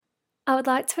I would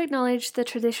like to acknowledge the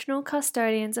traditional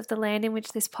custodians of the land in which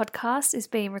this podcast is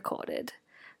being recorded,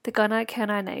 the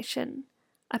Gunai Nation.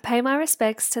 I pay my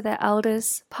respects to their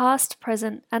elders, past,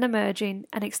 present, and emerging,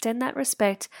 and extend that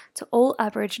respect to all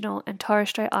Aboriginal and Torres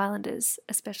Strait Islanders,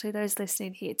 especially those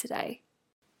listening here today.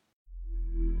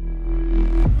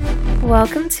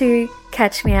 Welcome to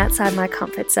Catch Me Outside My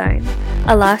Comfort Zone,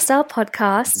 a lifestyle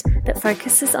podcast that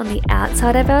focuses on the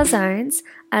outside of our zones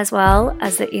as well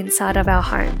as the inside of our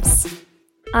homes.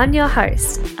 I'm your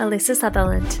host, Alyssa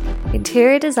Sutherland,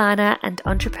 interior designer and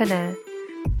entrepreneur.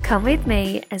 Come with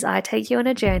me as I take you on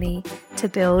a journey to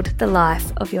build the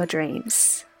life of your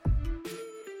dreams.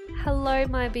 Hello,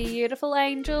 my beautiful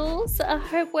angels. I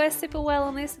hope we're super well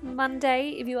on this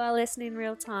Monday if you are listening in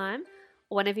real time.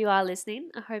 Whenever you are listening,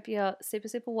 I hope you're super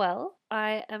well.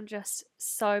 I am just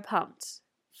so pumped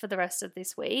for the rest of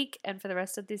this week and for the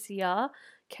rest of this year.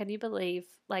 Can you believe,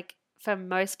 for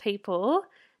most people,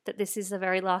 that this is the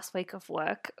very last week of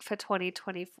work for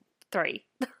 2023?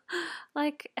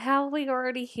 How are we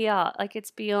already here?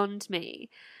 It's beyond me.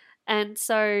 And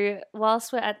so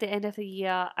whilst we're at the end of the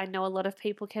year, I know a lot of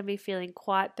people can be feeling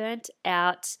quite burnt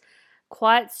out,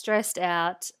 quite stressed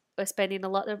out. We're spending a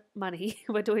lot of money.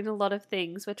 We're doing a lot of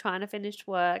things. We're trying to finish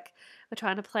work. We're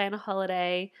trying to plan a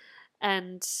holiday.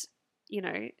 And,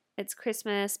 it's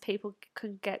Christmas. People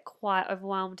can get quite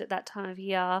overwhelmed at that time of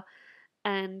year.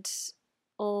 And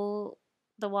all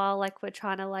the while, we're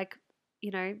trying to,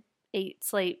 eat,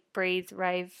 sleep, breathe,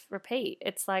 rave, repeat.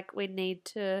 It's we need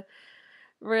to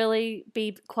really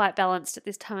be quite balanced at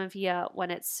this time of year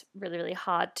when it's really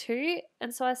hard to.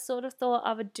 And so I sort of thought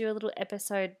I would do a little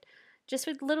episode just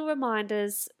with little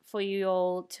reminders for you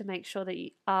all to make sure that you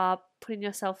are putting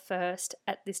yourself first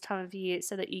at this time of year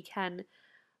so that you can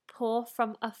pour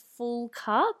from a full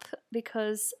cup,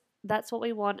 because that's what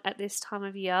we want at this time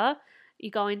of year.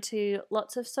 You're going to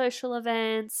lots of social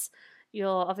events. You're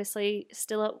obviously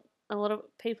a lot of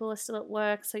people are still at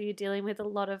work, so you're dealing with a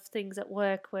lot of things at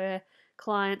work where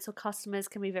clients or customers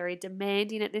can be very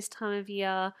demanding at this time of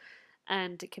year,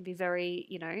 and it can be very,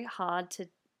 hard to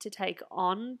take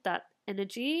on that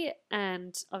energy.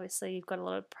 And obviously you've got a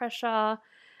lot of pressure.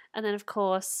 And then of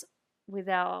course with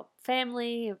our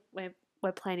family,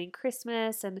 we're planning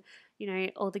Christmas, and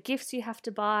all the gifts you have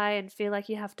to buy and feel like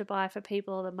you have to buy for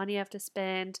people, the money you have to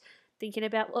spend, thinking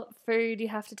about what food you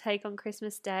have to take on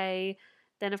Christmas Day.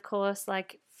 Then of course,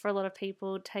 for a lot of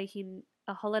people, taking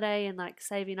a holiday and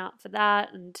saving up for that.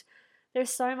 And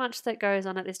there's so much that goes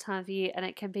on at this time of year, and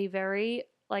it can be very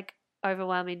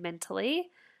overwhelming mentally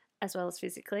as well as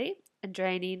physically, and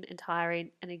draining and tiring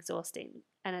and exhausting.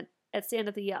 And it's the end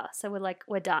of the year, so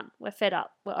we're done. We're fed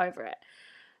up. We're over it.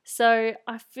 So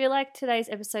I feel like today's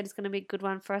episode is going to be a good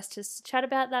one for us to chat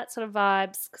about that sort of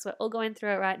vibes, because we're all going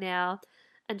through it right now,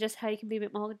 and just how you can be a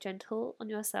bit more gentle on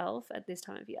yourself at this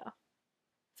time of year.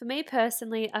 For me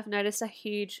personally, I've noticed a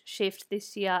huge shift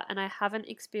this year, and I haven't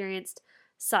experienced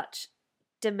such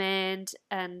demand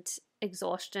and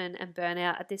exhaustion and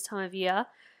burnout at this time of year.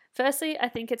 Firstly, I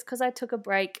think it's because I took a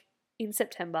break in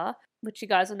September, which you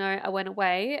guys will know I went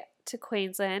away to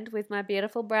Queensland with my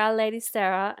beautiful brow lady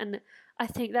Sarah, and I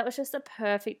think that was just the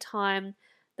perfect time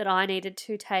that I needed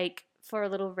to take for a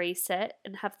little reset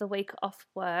and have the week off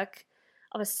work.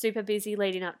 I was super busy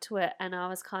leading up to it, and I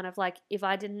was kind of if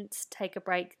I didn't take a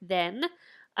break then,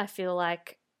 I feel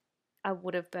like I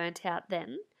would have burnt out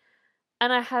then.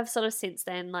 And I have sort of since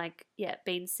then,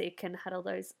 been sick and had all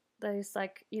those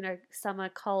summer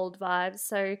cold vibes.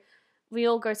 So we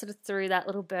all go sort of through that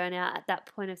little burnout at that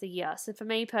point of the year. So for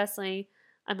me personally,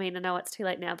 I know it's too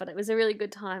late now, but it was a really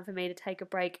good time for me to take a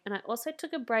break. And I also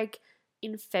took a break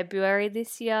in February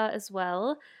this year as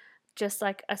well. Just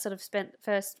I sort of spent the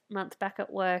first month back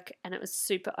at work, and it was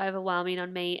super overwhelming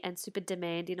on me and super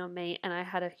demanding on me, and I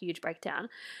had a huge breakdown.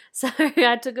 So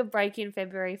I took a break in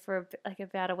February for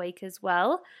about a week as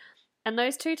well. And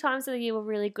those 2 times of the year were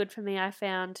really good for me, I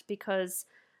found, because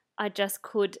I just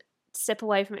could step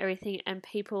away from everything and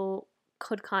people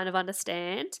could kind of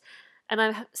understand. And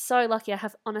I'm so lucky. I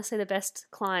have honestly the best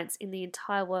clients in the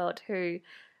entire world who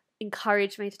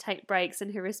encourage me to take breaks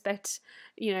and who respect,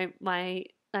 my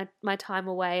time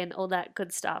away and all that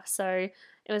good stuff. So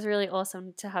it was really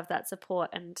awesome to have that support.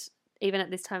 And even at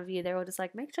this time of year, they're all just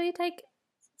make sure you take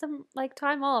some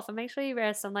time off and make sure you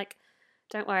rest. I'm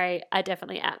don't worry, I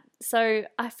definitely am. So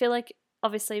I feel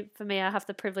obviously for me, I have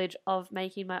the privilege of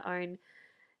making my own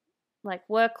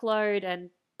workload and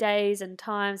days and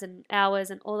times and hours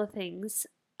and all the things.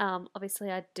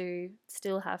 Obviously I do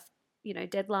still have,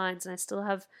 deadlines, and I still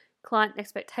have client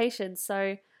expectations.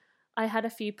 So I had a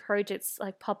few projects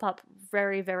pop up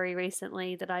very, very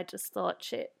recently that I just thought,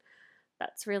 shit,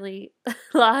 that's really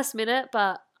last minute,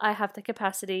 but I have the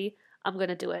capacity, I'm going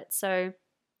to do it. So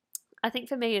I think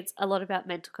for me, it's a lot about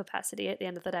mental capacity at the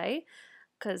end of the day,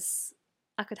 because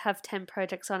I could have 10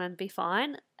 projects on and be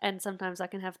fine. And sometimes I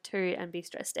can have 2 and be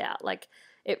stressed out. Like,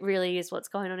 it really is what's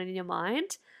going on in your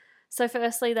mind. So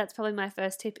firstly, that's probably my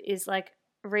first tip is like,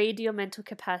 read your mental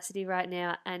capacity right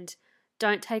now and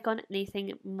don't take on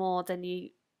anything more than you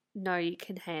know you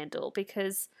can handle,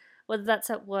 because whether that's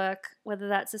at work, whether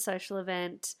that's a social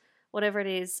event, whatever it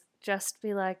is, just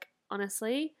be like,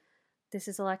 honestly, this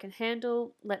is all I can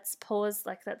handle. Let's pause,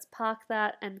 like, let's park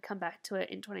that and come back to it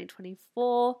in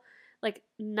 2024. Like,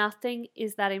 nothing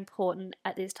is that important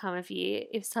at this time of year.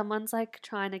 If someone's like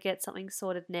trying to get something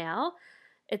sorted now,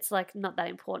 it's like not that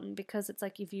important, because it's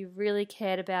like, if you really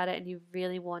cared about it and you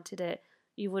really wanted it,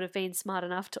 you would have been smart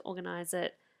enough to organize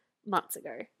it months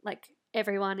ago. Like,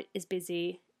 everyone is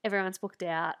busy, everyone's booked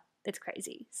out, it's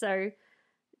crazy. So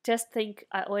just think,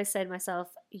 I always say to myself,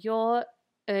 your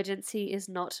urgency is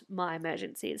not my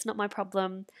emergency. It's not my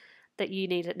problem that you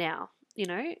need it now, you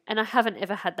know? And I haven't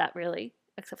ever had that really,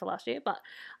 except for last year, but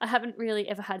I haven't really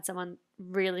ever had someone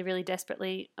really, really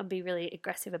desperately and be really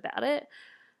aggressive about it.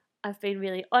 I've been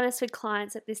really honest with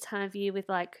clients at this time of year with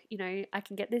like, you know, I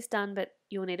can get this done, but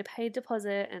you'll need to pay a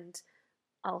deposit and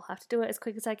I'll have to do it as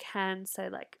quick as I can. So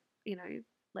like, you know,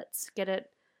 let's get it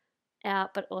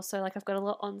out. But also like, I've got a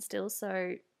lot on still.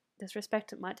 So there's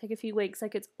respect. It might take a few weeks.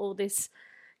 Like, it's all this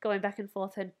going back and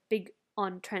forth, and big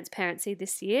on transparency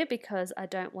this year, because I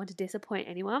don't want to disappoint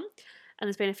anyone. And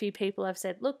there's been a few people I've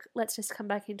said, look, let's just come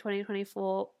back in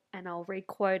 2024 and I'll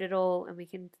re-quote it all and we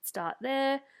can start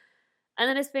there. And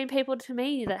then there's been people to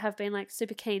me that have been like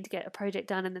super keen to get a project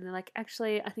done, and then they're like,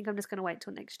 actually, I think I'm just going to wait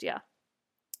till next year.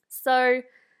 So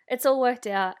it's all worked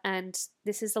out, and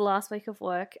this is the last week of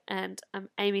work, and I'm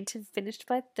aiming to finish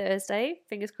by Thursday,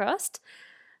 fingers crossed.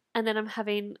 And then I'm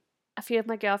having a few of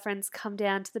my girlfriends come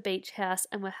down to the beach house,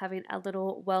 and we're having a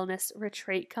little wellness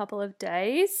retreat couple of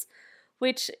days,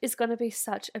 which is going to be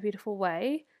such a beautiful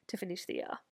way to finish the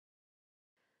year.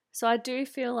 So I do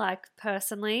feel like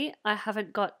personally, I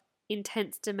haven't got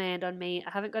intense demand on me.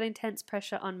 I haven't got intense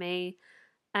pressure on me.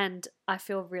 And I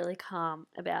feel really calm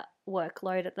about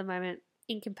workload at the moment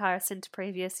in comparison to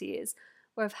previous years,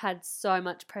 where I've had so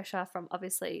much pressure from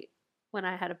obviously when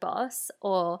I had a boss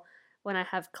or when I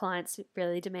have clients who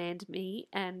really demand me.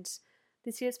 And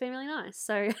this year it's been really nice.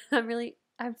 So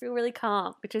I feel really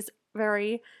calm, which is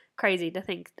very crazy to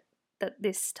think that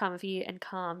this time of year and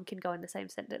calm can go in the same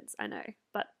sentence. I know,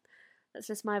 but that's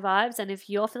just my vibes. And if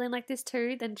you're feeling like this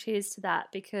too, then cheers to that,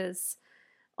 because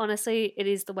honestly, it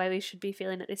is the way we should be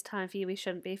feeling at this time of year. We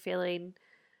shouldn't be feeling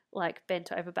like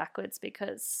bent over backwards,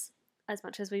 because as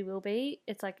much as we will be,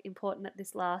 it's like important that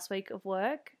this last week of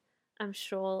work, I'm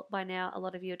sure by now a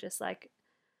lot of you are just like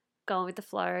going with the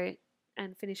flow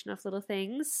and finishing off little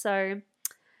things. So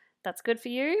that's good for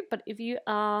you. But if you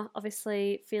are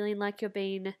obviously feeling like you're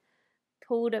being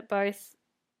pulled at both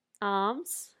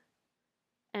arms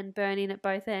and burning at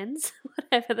both ends,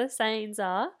 whatever the sayings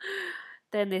are,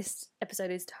 then this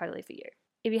episode is totally for you.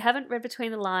 If you haven't read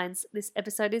between the lines, this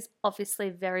episode is obviously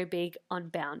very big on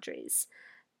boundaries.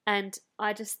 And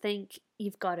I just think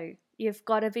you've got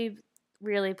to be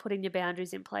really putting your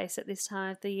boundaries in place at this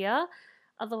time of the year.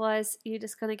 Otherwise, you're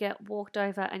just going to get walked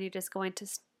over, and you're just going to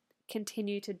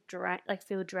continue to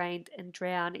feel drained and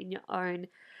drown in your own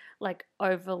like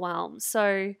overwhelm.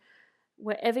 So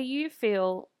wherever you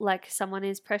feel like someone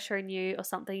is pressuring you or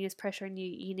something is pressuring you,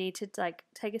 you need to like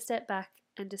take a step back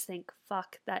and just think,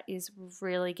 fuck, that is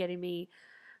really getting me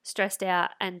stressed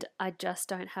out, and I just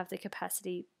don't have the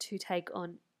capacity to take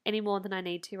on any more than I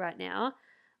need to right now.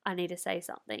 I need to say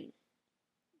something.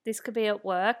 This could be at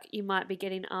work. You might be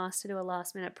getting asked to do a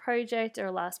last minute project or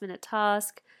a last minute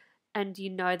task, and you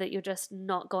know that you're just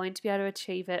not going to be able to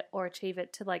achieve it, or achieve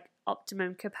it to like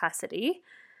optimum capacity,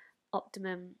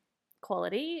 optimum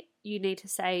quality. You need to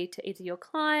say to either your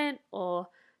client or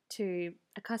to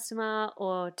a customer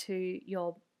or to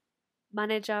your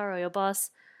manager or your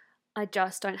boss, I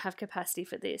just don't have capacity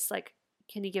for this. Like,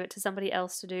 can you give it to somebody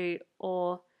else to do,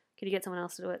 or can you get someone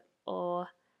else to do it, or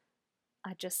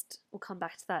I just will come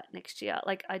back to that next year.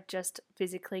 Like, I just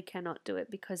physically cannot do it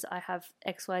because I have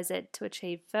XYZ to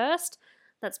achieve first.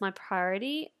 That's my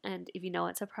priority. And if you know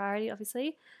it's a priority,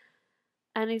 obviously.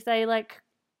 And if they like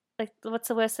what's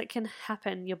the worst that can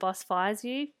happen? Your boss fires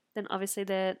you, then obviously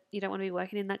you don't want to be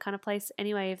working in that kind of place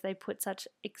anyway if they put such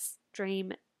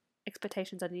extreme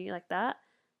expectations on you like that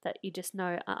you just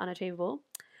know are unachievable.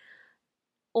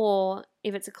 Or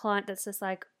if it's a client that's just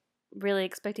like, really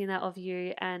expecting that of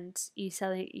you and you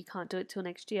say you can't do it till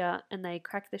next year and they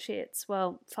crack the shits,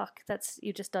 well, fuck,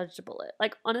 you just dodged a bullet.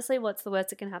 Like, honestly, what's the worst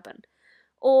that can happen?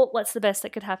 Or what's the best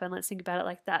that could happen? Let's think about it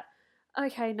like that.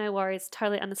 Okay, no worries.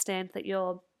 Totally understand that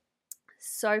you're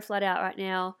so flat out right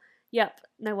now. Yep,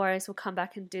 no worries. We'll come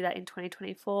back and do that in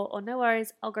 2024. Or no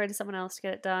worries. I'll go to someone else to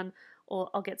get it done. Or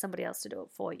I'll get somebody else to do it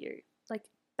for you. Like,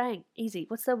 bang, easy.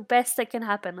 What's the best that can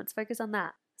happen? Let's focus on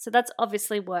that. So that's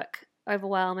obviously work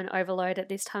overwhelm and overload at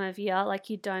this time of year. Like,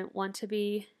 you don't want to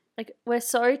be, like, we're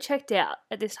so checked out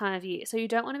at this time of year. So you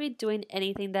don't want to be doing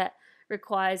anything that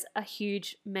requires a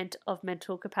huge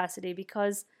mental capacity,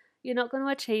 because you're not going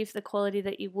to achieve the quality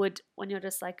that you would when you're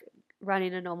just like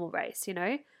running a normal race, you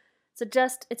know? So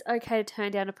just, it's okay to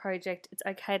turn down a project. It's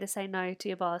okay to say no to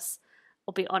your boss,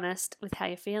 or be honest with how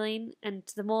you're feeling. And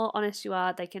the more honest you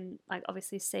are, they can like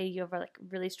obviously see you're like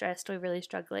really stressed or really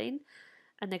struggling,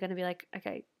 and they're going to be like,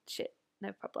 okay, shit,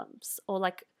 no problems. Or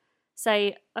like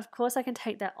say, of course I can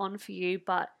take that on for you,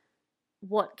 but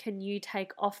what can you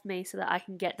take off me so that I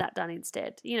can get that done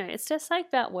instead? You know, it's just like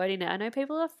about wording it. I know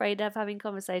people are afraid of having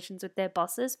conversations with their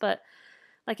bosses, but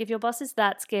like if your boss is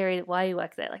that scary, why you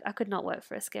work there? Like, I could not work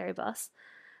for a scary boss.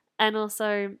 And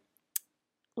also,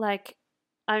 like,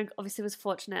 I obviously was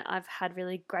fortunate. I've had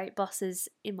really great bosses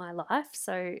in my life,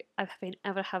 so I've been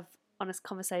able to have honest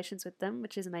conversations with them,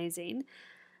 which is amazing.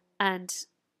 And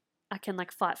I can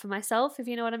like fight for myself, if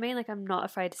you know what I mean. Like, I'm not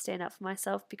afraid to stand up for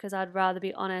myself, because I'd rather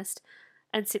be honest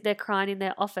and sit there crying in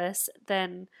their office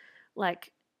than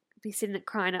like be sitting there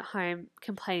crying at home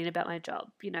complaining about my job,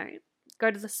 you know. Go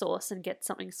to the source and get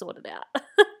something sorted out.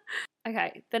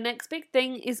 Okay, the next big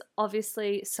thing is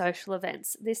obviously social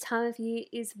events. This time of year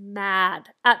is mad,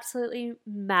 absolutely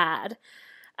mad.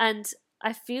 And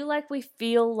I feel like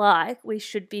we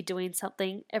should be doing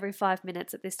something every 5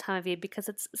 minutes at this time of year, because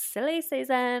it's silly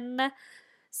season.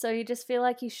 So you just feel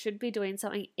like you should be doing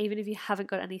something even if you haven't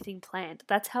got anything planned.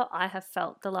 That's how I have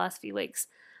felt the last few weeks.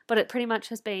 But it pretty much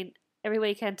has been every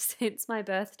weekend since my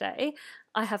birthday.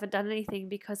 I haven't done anything,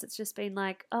 because it's just been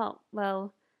like, oh,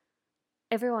 well,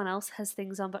 everyone else has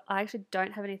things on, but I actually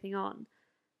don't have anything on.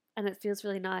 And it feels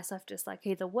really nice. I've just like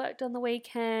either worked on the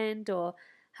weekend or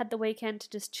had the weekend to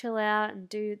just chill out and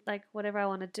do like whatever I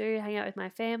want to do, hang out with my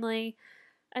family.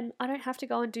 And I don't have to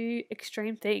go and do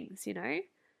extreme things, you know?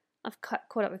 I've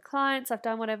caught up with clients, I've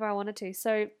done whatever I wanted to.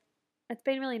 So it's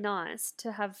been really nice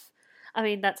to have, I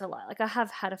mean, that's a lie. Like, I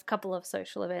have had a couple of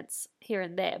social events here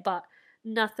and there, but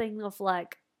nothing of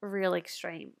like real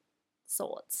extreme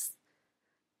sorts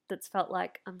that's felt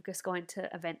like I'm just going to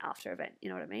event after event. You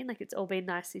know what I mean? Like, it's all been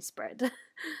nicely spread.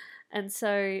 And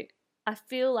so I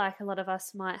feel like a lot of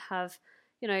us might have,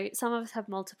 you know, some of us have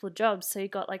multiple jobs. So you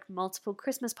got like multiple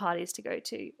Christmas parties to go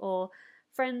to, or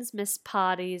friends miss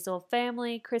parties, or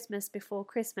family Christmas before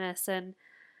Christmas. And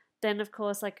then of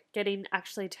course like getting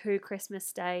actually to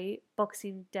Christmas Day,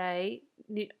 Boxing Day,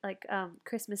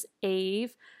 Christmas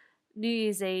Eve, New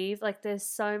Year's Eve. Like, there's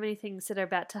so many things that are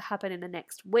about to happen in the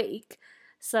next week.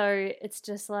 So it's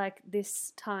just like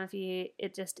this time of year,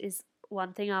 it just is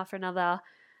one thing after another.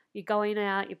 You're going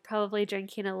out, you're probably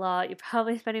drinking a lot, you're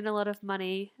probably spending a lot of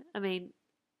money. I mean,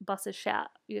 bosses shout,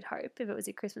 you'd hope, if it was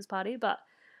your Christmas party. But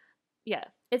yeah,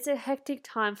 it's a hectic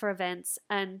time for events.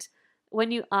 And when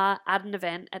you are at an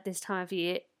event at this time of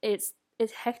year, it's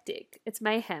hectic. It's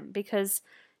mayhem, because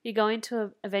you're going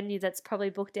to a venue that's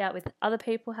probably booked out with other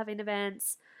people having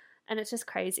events, and it's just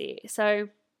crazy. So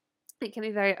it can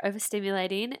be very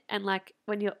overstimulating, and like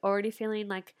when you're already feeling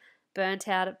like burnt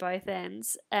out at both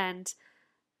ends and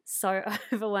so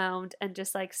overwhelmed and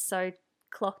just like so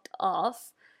clocked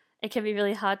off, it can be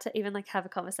really hard to even like have a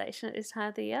conversation at this time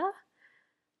of the year.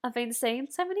 I've been seeing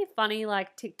so many funny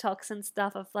like TikToks and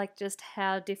stuff of like just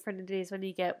how different it is when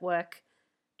you get work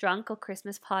drunk or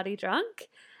Christmas party drunk,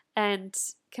 and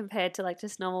compared to like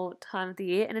just normal time of the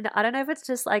year. And I don't know if it's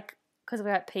just like because we're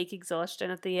at peak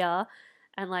exhaustion of the year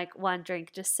and like one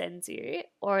drink just sends you,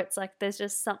 or it's like there's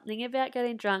just something about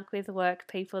getting drunk with work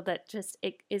people that just,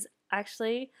 it is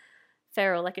actually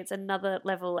feral. Like, it's another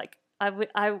level. Like,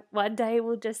 I one day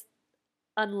will just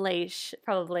unleash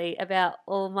probably about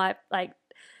all my like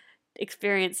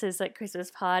experiences like Christmas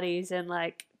parties and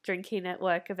like drinking at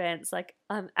work events. Like,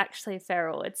 I'm actually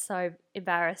feral. It's so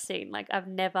embarrassing. Like, I've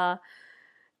never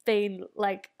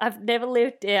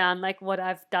lived down like what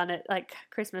I've done at like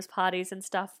Christmas parties and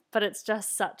stuff, but it's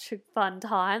just such a fun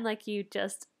time. Like, you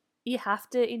have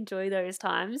to enjoy those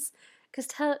times, because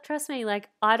trust me, like,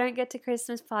 I don't get to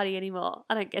Christmas party anymore.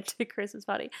 I don't get to Christmas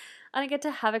party. I don't get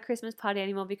to have a Christmas party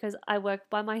anymore because I work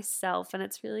by myself, and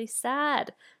it's really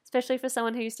sad, especially for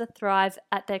someone who used to thrive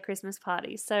at their Christmas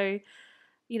party. So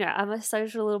I'm a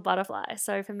social little butterfly.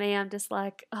 So for me, I'm just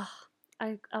like, oh,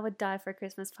 I would die for a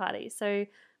Christmas party. So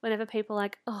whenever people are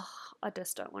like, oh, I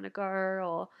just don't want to go,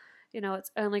 or,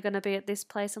 it's only going to be at this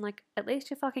place, I'm like, at least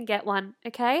you fucking get one,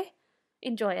 okay?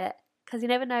 Enjoy it. Because you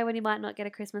never know when you might not get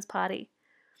a Christmas party.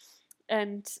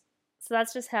 And so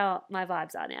that's just how my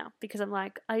vibes are now. Because I'm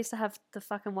like, I used to have the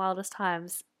fucking wildest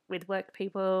times with work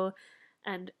people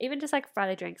and even just like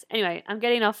Friday drinks. Anyway, I'm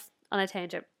getting off on a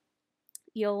tangent.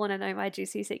 You'll want to know my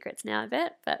juicy secrets now, I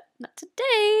bet, but not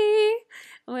today.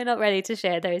 We're not ready to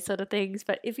share those sort of things,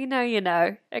 but if you know, you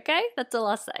know, okay? That's all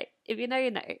I'll say. If you know,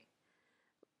 you know.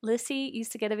 Lucy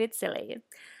used to get a bit silly.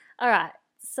 All right,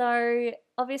 so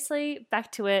obviously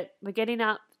back to it. We're getting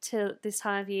up to this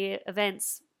time of year,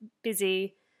 events,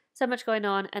 busy, so much going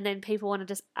on, and then people want to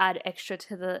just add extra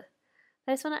to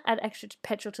they just want to add extra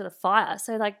petrol to the fire.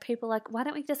 So like people like, why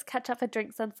don't we just catch up for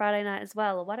drinks on Friday night as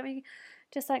well? Or why don't we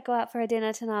just like go out for a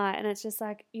dinner tonight? And it's just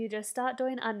like, you just start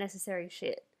doing unnecessary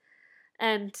shit.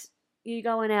 And you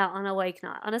going out on a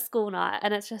weeknight, on a school night,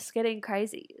 and it's just getting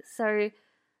crazy. So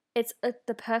it's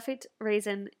the perfect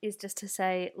reason is just to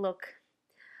say, look,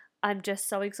 I'm just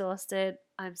so exhausted.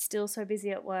 I'm still so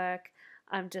busy at work.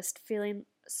 I'm just feeling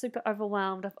super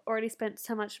overwhelmed. I've already spent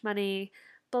so much money,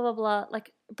 blah, blah, blah.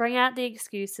 Like, bring out the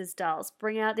excuses, dolls.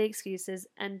 Bring out the excuses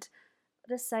and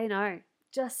just say no.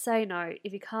 Just say no.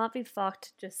 If you can't be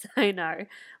fucked, just say no.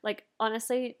 Like,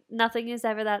 honestly, nothing is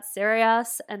ever that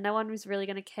serious and no one is really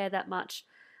going to care that much.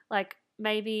 Like,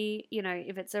 maybe,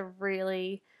 if it's a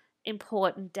really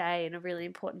important day and a really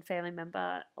important family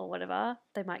member or whatever,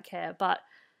 they might care. But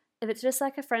if it's just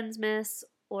like a friend's miss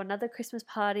or another Christmas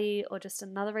party or just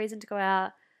another reason to go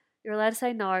out, you're allowed to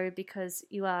say no because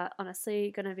you are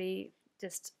honestly going to be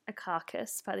just a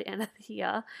carcass by the end of the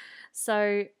year.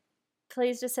 So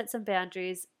please just set some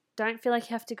boundaries. Don't feel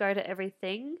like you have to go to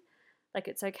everything. Like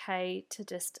it's okay to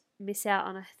just miss out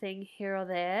on a thing here or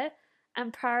there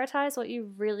and prioritize what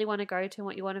you really want to go to and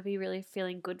what you want to be really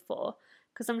feeling good for.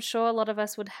 Because I'm sure a lot of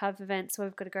us would have events where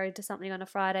we've got to go to something on a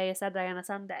Friday, a Saturday, and a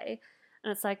Sunday.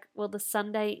 And it's like, well, the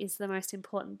Sunday is the most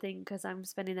important thing because I'm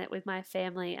spending it with my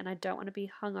family and I don't want to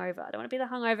be hungover. I don't want to be the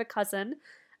hungover cousin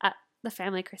at the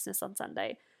family Christmas on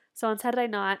Sunday. So on Saturday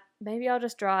night, maybe I'll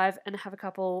just drive and have a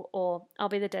couple, or I'll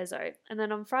be the deso. And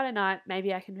then on Friday night,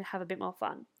 maybe I can have a bit more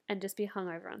fun and just be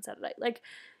hungover on Saturday. Like,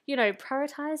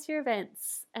 prioritize your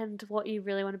events and what you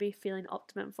really want to be feeling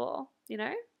optimum for,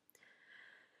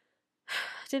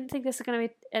 Didn't think this was going to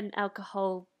be an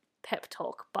alcohol pep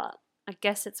talk, but I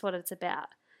guess it's what it's about.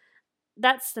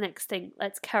 That's the next thing.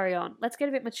 Let's carry on. Let's get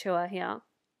a bit mature here.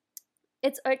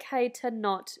 It's okay to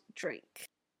not drink.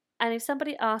 And if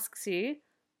somebody asks you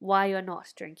why you're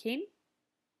not drinking,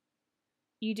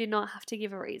 you do not have to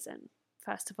give a reason.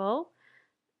 First of all,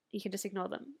 you can just ignore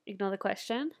them. Ignore the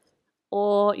question.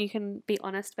 Or you can be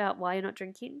honest about why you're not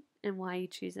drinking and why you're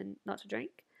choosing not to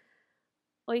drink.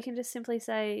 Or you can just simply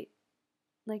say,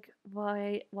 like,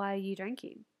 why are you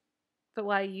drinking? But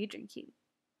why are you drinking?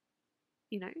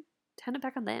 Turn it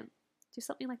back on them. Do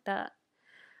something like that.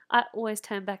 I always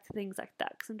turn back to things like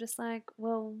that because I'm just like,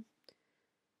 well,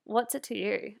 what's it to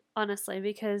you? Honestly,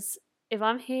 because if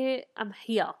I'm here, I'm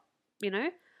here,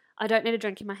 I don't need a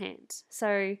drink in my hand.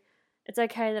 So it's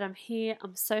okay that I'm here,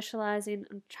 I'm socializing,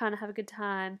 I'm trying to have a good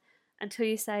time until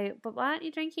you say, but why aren't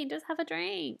you drinking? Just have a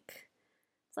drink.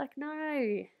 It's like,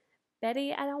 no,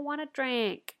 Betty, I don't want to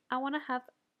drink. I want to have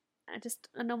just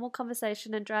a normal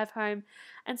conversation and drive home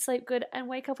and sleep good and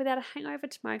wake up without a hangover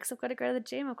tomorrow because I've got to go to the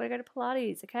gym. I've got to go to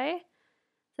Pilates, okay?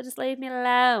 So just leave me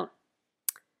alone.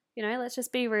 Let's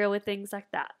just be real with things like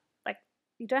that. Like,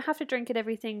 you don't have to drink at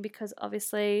everything because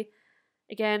obviously,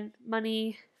 again,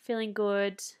 money, feeling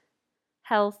good,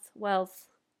 health, wealth,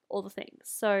 all the things.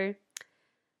 So,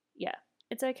 yeah,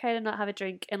 it's okay to not have a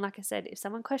drink. And like I said, if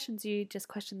someone questions you, just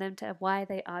question them to why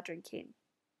they are drinking.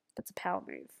 That's a power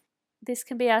move. This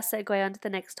can be our segue onto the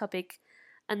next topic,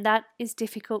 and that is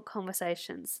difficult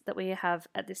conversations that we have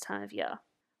at this time of year.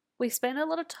 We spend a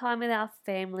lot of time with our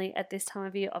family at this time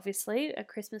of year, obviously, at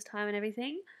Christmas time and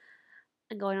everything,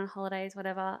 and going on holidays,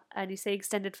 whatever, and you see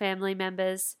extended family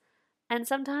members, and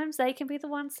sometimes they can be the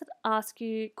ones that ask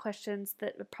you questions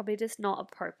that are probably just not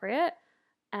appropriate,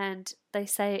 and they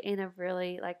say it in a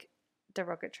really,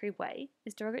 derogatory way.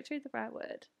 Is derogatory the right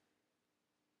word?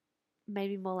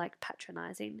 Maybe more like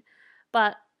patronizing.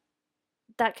 But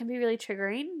that can be really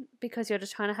triggering because you're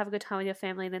just trying to have a good time with your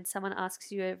family and then someone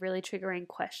asks you a really triggering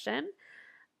question.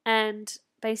 And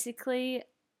basically,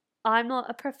 I'm not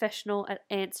a professional at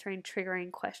answering triggering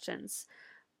questions,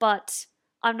 but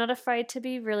I'm not afraid to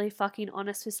be really fucking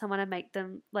honest with someone and make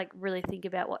them really think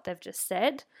about what they've just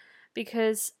said,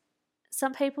 because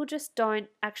some people just don't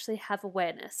actually have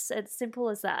awareness. It's simple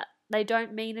as that. They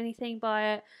don't mean anything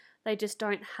by it. They just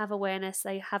don't have awareness.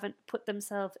 They haven't put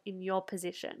themselves in your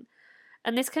position.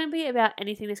 And this can be about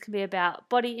anything. This can be about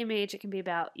body image. It can be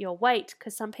about your weight,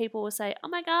 because some people will say, oh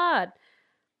my God,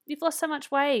 you've lost so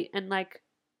much weight. And like,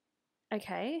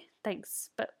 okay, thanks.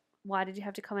 But why did you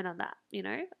have to comment on that? You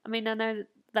know, I mean, I know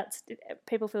that's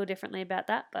people feel differently about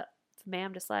that, but for me,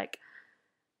 I'm just like,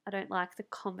 I don't like the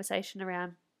conversation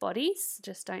around bodies.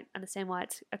 Just don't understand why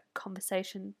it's a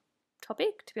conversation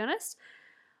topic, to be honest.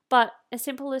 But as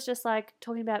simple as just like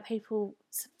talking about people's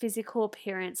physical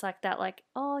appearance like that, like,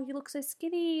 oh, you look so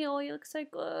skinny, or you look so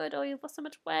good, or you've lost so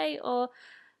much weight, or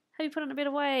have you put on a bit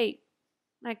of weight?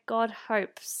 Like, God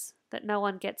hopes that no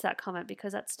one gets that comment,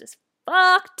 because that's just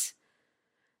fucked.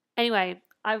 Anyway,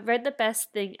 I read the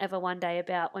best thing ever one day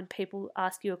about when people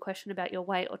ask you a question about your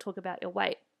weight or talk about your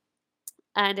weight.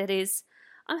 And it is,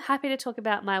 I'm happy to talk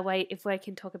about my weight if we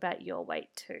can talk about your weight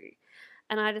too.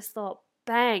 And I just thought,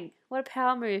 bang, what a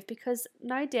power move, because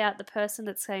no doubt the person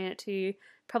that's saying it to you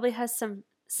probably has some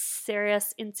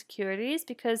serious insecurities,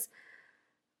 because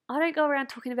I don't go around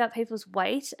talking about people's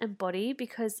weight and body,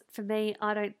 because for me,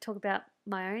 I don't talk about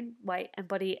my own weight and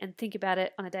body and think about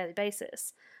it on a daily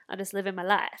basis. I just live in my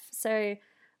life. So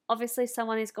obviously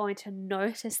someone is going to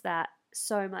notice that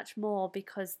so much more,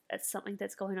 because it's something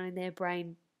that's going on in their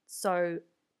brain so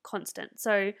constant.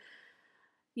 So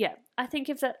yeah, I think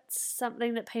if that's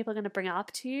something that people are going to bring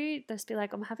up to you, just be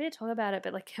like, I'm happy to talk about it,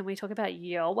 but like, can we talk about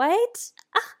your weight?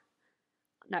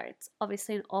 No, it's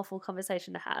obviously an awful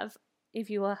conversation to have. If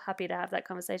you are happy to have that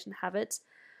conversation, have it.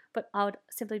 But I would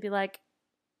simply be like,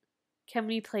 can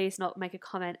we please not make a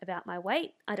comment about my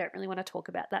weight? I don't really want to talk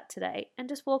about that today. And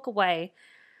just walk away.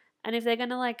 And if they're going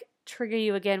to like trigger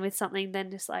you again with something,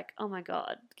 then just like, oh my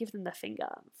God, give them the finger,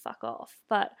 fuck off.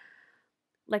 But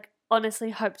like, honestly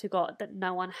hope to God that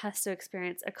no one has to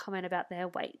experience a comment about their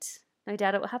weight. No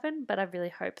doubt it will happen, but I really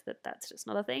hope that that's just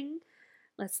not a thing.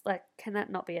 Let's like, can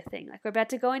that not be a thing? Like, we're about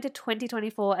to go into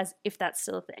 2024 as if that's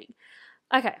still a thing.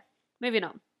 Okay, moving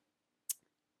on.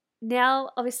 Now,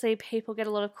 obviously, people get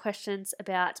a lot of questions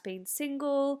about being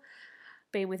single,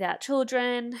 being without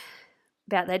children,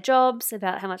 about their jobs,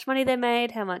 about how much money they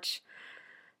made, how much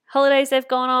holidays they've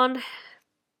gone on,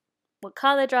 what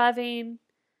car they're driving,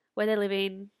 where they're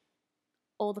living,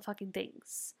 all the fucking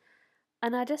things.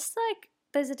 And I just like,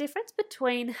 there's a difference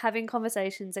between having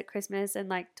conversations at Christmas and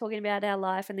like talking about our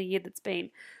life and the year that's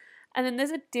been. And then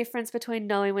there's a difference between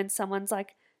knowing when someone's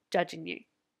like judging you.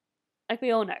 Like,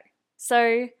 we all know.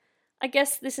 So I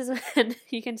guess this is when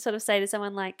you can sort of say to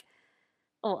someone like,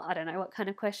 oh, I don't know what kind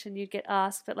of question you'd get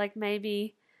asked, but like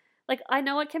maybe, like, I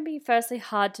know it can be firstly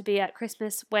hard to be at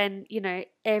Christmas when, you know,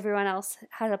 everyone else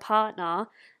has a partner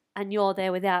and you're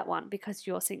there without one because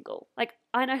you're single. Like,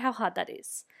 I know how hard that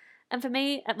is. And for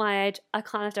me, at my age, I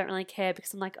kind of don't really care,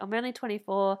 because I'm like, I'm only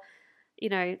 24. You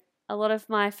know, a lot of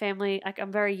my family, like,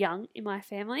 I'm very young in my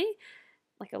family.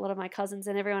 Like, a lot of my cousins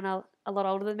and everyone are a lot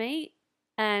older than me.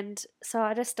 And so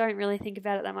I just don't really think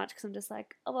about it that much, because I'm just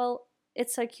like, oh, well,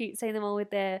 it's so cute seeing them all with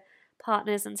their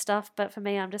partners and stuff. But for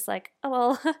me, I'm just like, oh,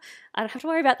 well, I don't have to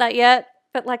worry about that yet.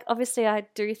 But like, obviously I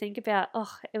do think about,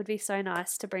 oh, it would be so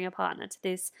nice to bring a partner to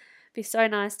this. It'd be so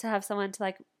nice to have someone to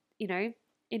like, you know,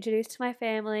 introduce to my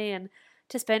family and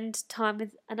to spend time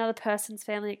with another person's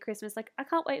family at Christmas. Like, I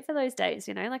can't wait for those days,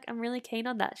 you know, like, I'm really keen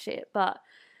on that shit. But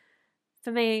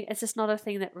for me, it's just not a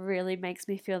thing that really makes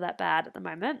me feel that bad at the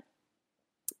moment.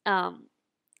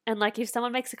 And like, if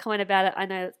someone makes a comment about it, I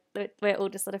know that we're all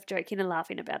just sort of joking and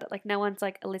laughing about it. Like, no one's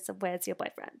like, Alyssa, where's your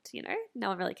boyfriend? You know, no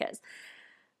one really cares.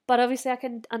 But obviously I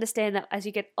can understand that as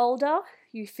you get older,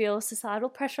 you feel societal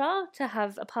pressure to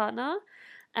have a partner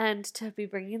and to be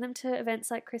bringing them to events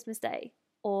like Christmas Day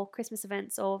or Christmas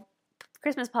events or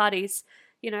Christmas parties.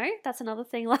 You know, that's another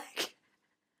thing, like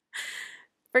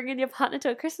bringing your partner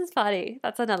to a Christmas party.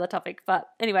 That's another topic. But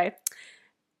anyway,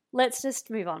 let's just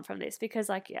move on from this, because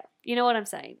like, yeah, you know what I'm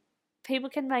saying. People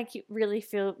can make you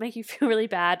feel really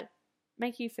bad,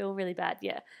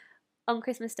 yeah, on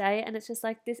Christmas Day, and it's just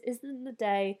like, this isn't the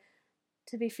day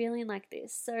to be feeling like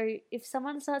this. So if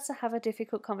someone starts to have a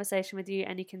difficult conversation with you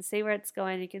and you can see where it's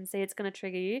going, you can see it's going to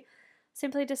trigger you,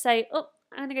 simply just say, oh,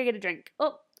 I'm going to go get a drink.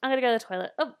 Oh, I'm going to go to the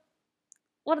toilet. Oh,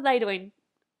 what are they doing?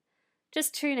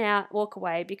 Just tune out, walk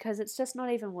away, because it's just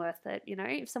not even worth it. You know,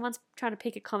 if someone's trying to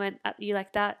pick a comment at you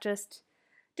like that, just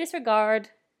disregard,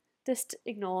 just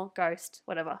ignore, ghost,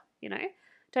 whatever, you know.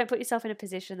 Don't put yourself in a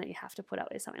position that you have to put up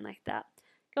with something like that.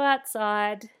 Go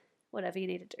outside, whatever you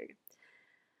need to do.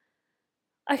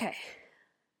 Okay.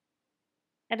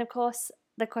 And of course,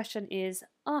 the question is,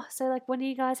 oh, so like, when are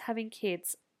you guys having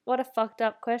kids? What a fucked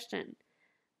up question.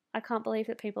 I can't believe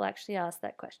that people actually ask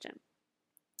that question.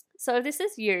 So if this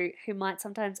is you who might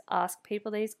sometimes ask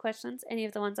people these questions, any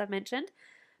of the ones I've mentioned,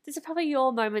 this is probably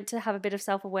your moment to have a bit of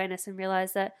self-awareness and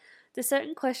realize that there's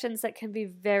certain questions that can be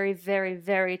very, very,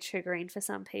 very triggering for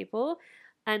some people,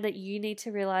 and that you need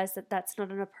to realize that that's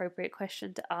not an appropriate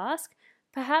question to ask.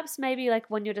 Perhaps maybe like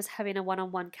when you're just having a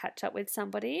one-on-one catch up with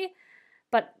somebody,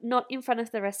 but not in front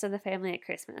of the rest of the family at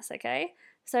Christmas, okay?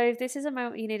 So if this is a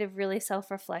moment you need to really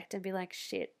self-reflect and be like,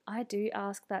 shit, I do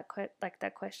ask that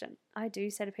that question. I do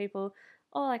say to people,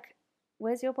 oh, like,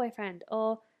 where's your boyfriend?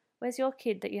 Or where's your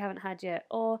kid that you haven't had yet?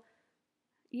 Or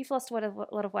you've lost a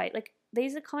lot of weight. Like,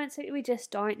 these are comments that we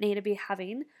just don't need to be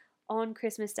having on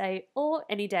Christmas Day or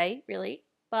any day, really,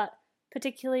 but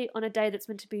particularly on a day that's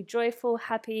meant to be joyful,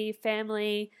 happy,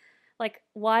 family. Like,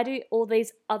 why do all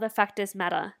these other factors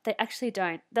matter? They actually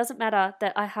don't. It doesn't matter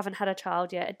that I haven't had a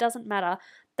child yet. It doesn't matter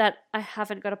that I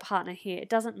haven't got a partner here. It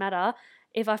doesn't matter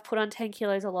if I've put on 10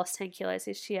 kilos or lost 10 kilos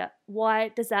this year. Why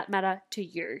does that matter to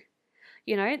you?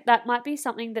 You know, that might be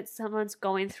something that someone's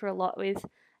going through a lot with,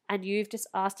 and you've just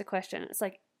asked a question. It's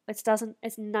like,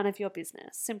 it's none of your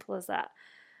business. Simple as that.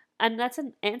 And that's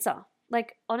an answer.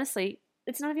 Like, honestly,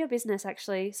 it's none of your business,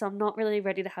 actually. So I'm not really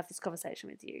ready to have this conversation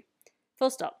with you. Full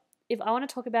stop. If I want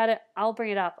to talk about it, I'll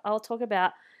bring it up. I'll talk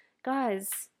about,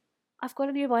 guys, I've got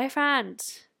a new boyfriend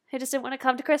who just didn't want to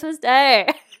come to Christmas Day.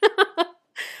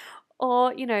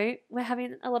 Or, you know, we're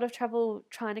having a lot of trouble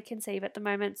trying to conceive at the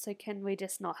moment, so can we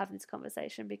just not have this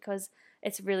conversation, because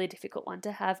it's a really difficult one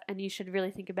to have, and you should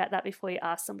really think about that before you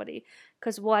ask somebody.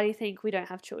 Because why do you think we don't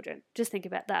have children? Just think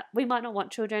about that. We might not want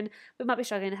children, we might be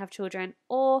struggling to have children,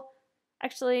 or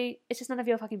actually it's just none of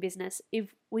your fucking business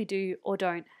if we do or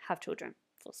don't have children.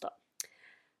 Full stop.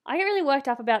 I get really worked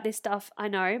up about this stuff, I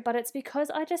know, but it's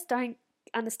because I just don't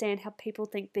understand how people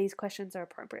think these questions are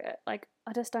appropriate. Like,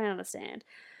 I just don't understand.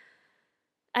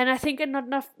 And I think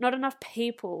not enough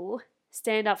people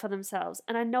stand up for themselves.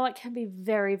 And I know it can be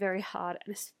very, very hard,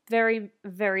 and it's very,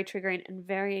 very triggering and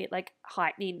very like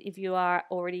heightening if you are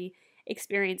already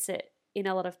experience it in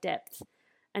a lot of depth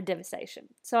and devastation.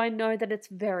 So I know that it's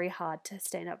very hard to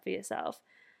stand up for yourself.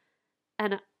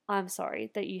 And I'm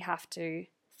sorry that you have to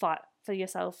fight for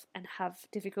yourself and have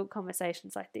difficult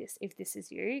conversations like this if this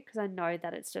is you, because I know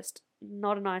that it's just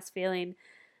not a nice feeling,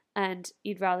 and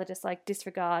you'd rather just like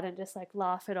disregard and just like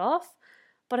laugh it off.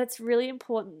 But it's really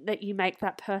important that you make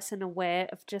that person aware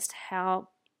of just how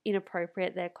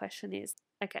inappropriate their question is.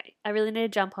 Okay, I really need to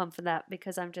jump on for that,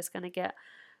 because I'm just going to get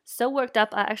so worked up.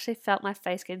 I actually felt my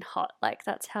face getting hot. Like,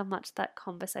 that's how much that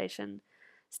conversation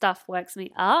stuff works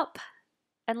me up.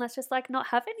 And let's just like not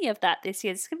have any of that this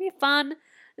year. It's going to be fun.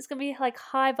 It's going to be like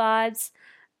high vibes.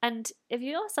 And if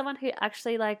you're someone who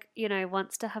actually like, you know,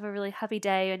 wants to have a really happy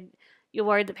day, and you're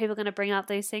worried that people are going to bring up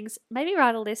these things, maybe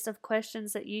write a list of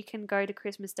questions that you can go to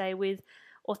Christmas Day with,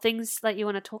 or things that you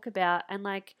want to talk about, and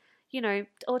like, you know,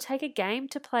 or take a game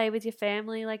to play with your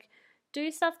family. Like, do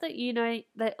stuff that you know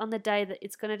that on the day that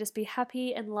it's going to just be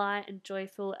happy and light and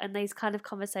joyful, and these kind of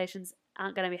conversations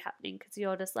aren't going to be happening because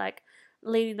you're just like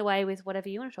leading the way with whatever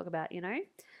you want to talk about, you know?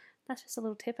 That's just a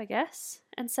little tip, I guess.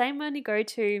 And same when you go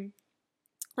to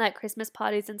like Christmas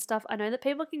parties and stuff. I know that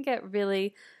people can get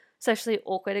really socially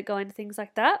awkward at going to things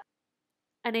like that.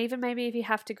 And even maybe if you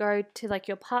have to go to like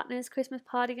your partner's Christmas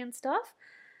party and stuff.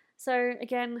 So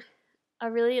again, I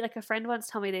really, like, a friend once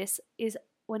told me this, is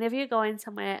whenever you're going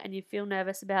somewhere and you feel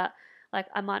nervous about like,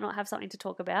 I might not have something to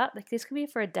talk about, like this can be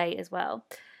for a date as well.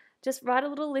 Just write a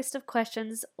little list of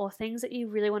questions or things that you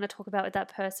really want to talk about with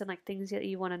that person, like things that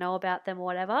you want to know about them or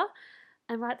whatever,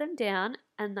 and write them down.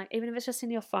 And like, even if it's just in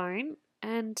your phone,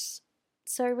 and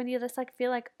so when you just like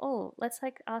feel like, oh, let's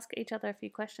like ask each other a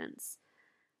few questions,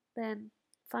 then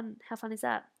fun. How fun is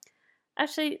that?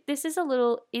 Actually, this is a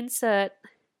little insert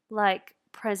like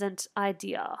present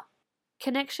idea.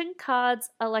 Connection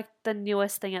cards are like the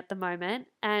newest thing at the moment,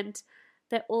 and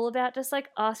they're all about just like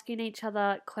asking each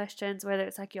other questions, whether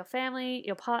it's like your family,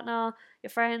 your partner, your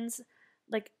friends.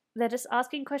 Like, they're just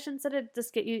asking questions that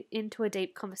just get you into a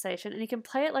deep conversation, and you can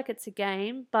play it like it's a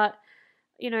game, but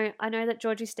you know, I know that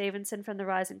Georgie Stevenson from the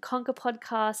Rise and Conquer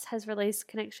podcast has released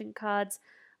connection cards.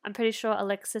 I'm pretty sure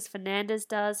Alexis Fernandez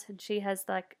does, and she has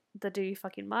like the Do You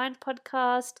Fucking Mind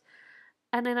podcast.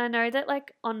 And then I know that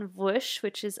like on Whoosh,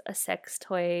 which is a sex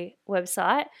toy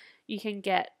website, you can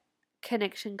get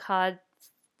connection cards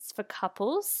for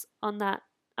couples on that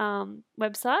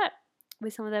website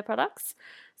with some of their products.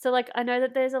 So like, I know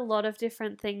that there's a lot of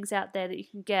different things out there that you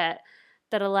can get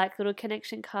that are like little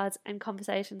connection cards and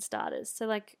conversation starters. So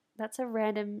like, that's a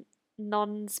random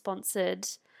non-sponsored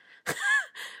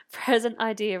present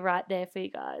idea right there for you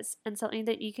guys, and something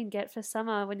that you can get for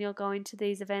summer when you're going to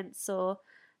these events or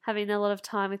having a lot of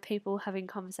time with people having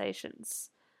conversations.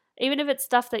 Even if it's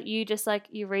stuff that you just like,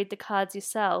 you read the cards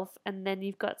yourself and then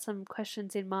you've got some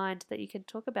questions in mind that you can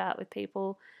talk about with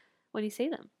people when you see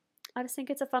them. I just think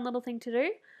it's a fun little thing to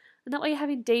do. And that way you're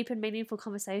having deep and meaningful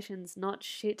conversations, not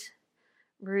shit,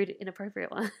 rude,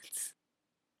 inappropriate ones.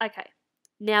 Okay,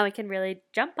 now we can really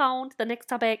jump on to the next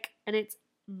topic, and it's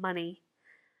money.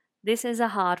 This is a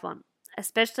hard one,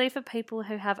 especially for people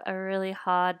who have a really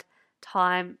hard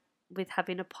time with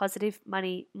having a positive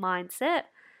money mindset.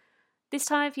 This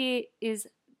time of year is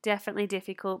definitely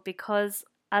difficult because,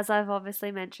 as I've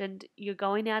obviously mentioned, you're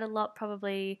going out a lot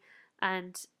probably,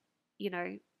 and you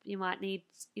know, you might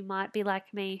be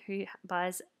like me who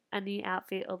buys a new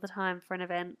outfit all the time for an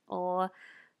event, or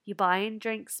you're buying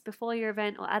drinks before your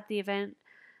event or at the event,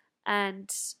 and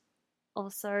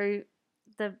also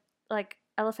the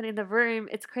elephant in the room,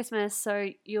 it's Christmas, so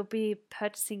you'll be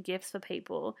purchasing gifts for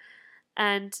people.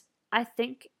 And I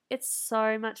think it's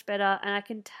so much better, and I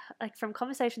can from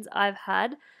conversations I've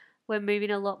had, we're moving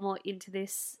a lot more into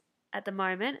this at the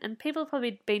moment, and people have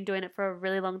probably been doing it for a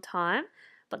really long time,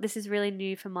 but this is really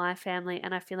new for my family,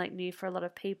 and I feel like new for a lot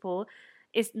of people,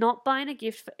 is not buying a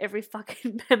gift for every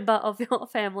fucking member of your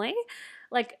family.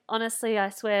 Like, honestly, I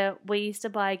swear, we used to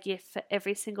buy a gift for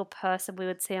every single person we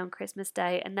would see on Christmas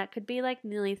Day, and that could be like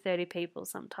nearly 30 people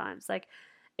sometimes. Like,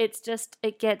 it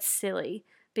gets silly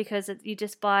because you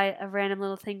just buy a random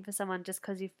little thing for someone just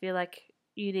because you feel like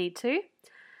you need to.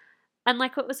 And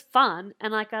like, it was fun,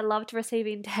 and like, I loved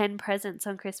receiving 10 presents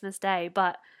on Christmas Day,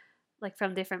 but like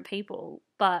from different people,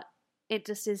 but it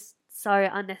just is so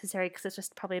unnecessary because it's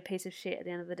just probably a piece of shit at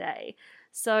the end of the day.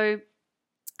 So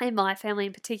in my family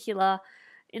in particular,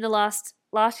 in the last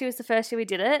year was the first year we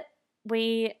did it,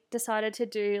 we decided to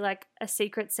do like a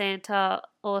Secret Santa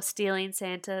or Stealing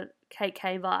Santa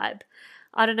KK vibe.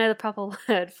 I don't know the proper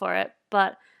word for it,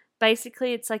 but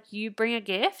basically it's like you bring a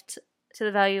gift to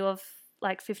the value of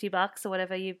like $50 or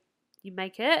whatever you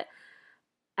make it,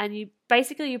 and you bring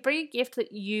a gift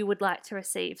that you would like to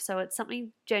receive. So it's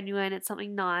something genuine, it's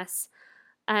something nice,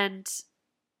 and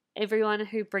everyone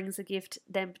who brings a gift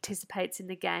then participates in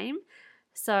the game.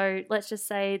 So let's just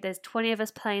say there's 20 of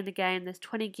us playing the game, there's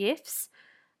 20 gifts.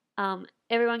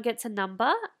 Everyone gets a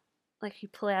number, like you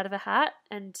pull out of a hat,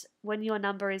 and when your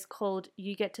number is called,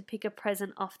 you get to pick a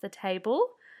present off the table,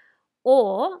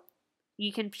 or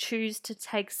you can choose to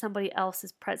take somebody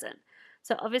else's present.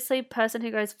 So obviously, person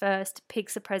who goes first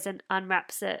picks a present,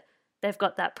 unwraps it, they've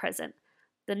got that present.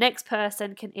 The next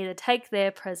person can either take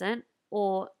their present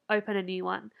or open a new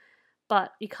one,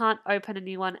 but you can't open a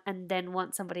new one and then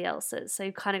want somebody else's. So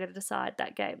you kind of got to decide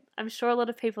that game. I'm sure a lot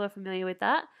of people are familiar with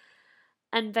that.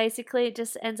 And basically it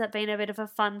just ends up being a bit of a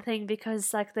fun thing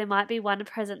because like there might be one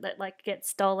present that like gets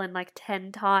stolen like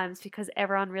 10 times because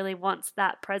everyone really wants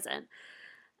that present.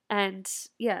 And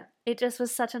yeah, it just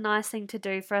was such a nice thing to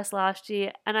do for us last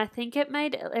year. And I think it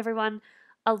made everyone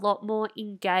a lot more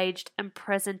engaged and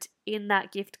present in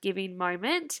that gift giving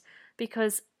moment,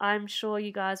 because I'm sure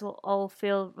you guys will all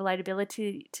feel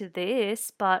relatability to this,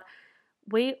 but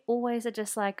we always are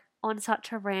just like on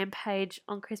such a rampage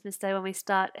on Christmas Day when we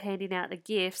start handing out the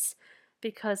gifts,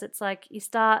 because it's like you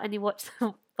start and you watch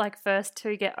the like first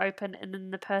two get open, and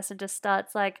then the person just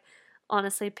starts like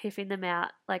honestly piffing them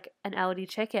out like an Aldi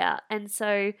checkout, and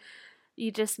so you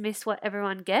just miss what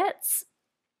everyone gets.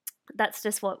 That's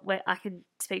just where I can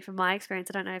speak from my experience.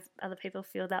 I don't know if other people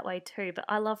feel that way too, but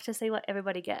I love to see what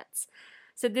everybody gets.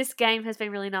 So this game has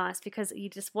been really nice because you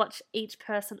just watch each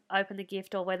person open the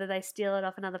gift, or whether they steal it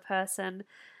off another person,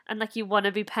 and like you want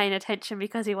to be paying attention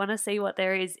because you want to see what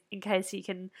there is in case you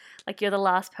can, like you're the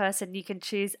last person, you can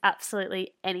choose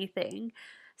absolutely anything.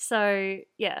 So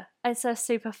yeah, it's a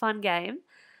super fun game.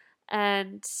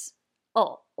 And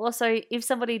also if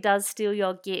somebody does steal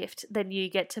your gift, then you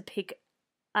get to pick,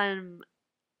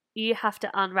 you have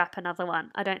to unwrap another one.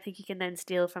 I don't think you can then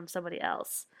steal from somebody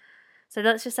else. So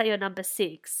let's just say you're number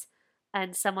 6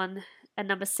 and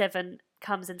number 7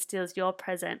 comes and steals your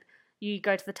present. You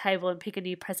go to the table and pick a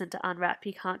new present to unwrap.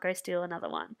 You can't go steal another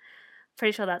one.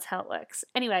 Pretty sure that's how it works.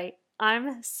 Anyway,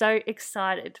 I'm so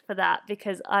excited for that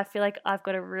because I feel like I've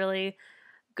got a really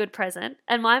good present.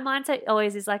 And my mindset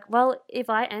always is like, well, if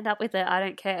I end up with it, I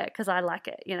don't care because I like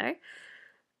it, you know?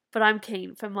 But I'm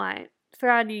keen for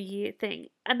our New Year thing.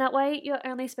 And that way you're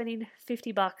only spending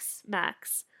 $50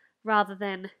 max rather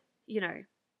than, you know,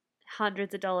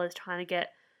 hundreds of dollars trying to get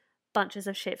bunches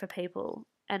of shit for people.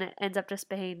 And it ends up just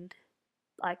being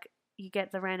like you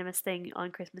get the randomest thing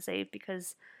on Christmas Eve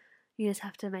because you just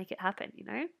have to make it happen, you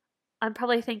know? I'm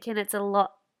probably thinking it's a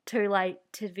lot too late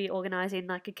to be organising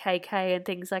like a KK and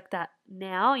things like that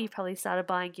now. You've probably started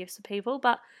buying gifts for people,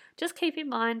 but just keep in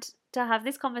mind to have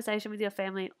this conversation with your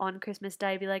family on Christmas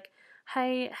Day. Be like,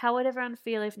 hey, how would everyone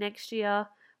feel if next year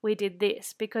we did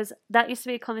this? Because that used to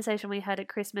be a conversation we had at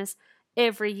Christmas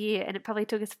every year, and it probably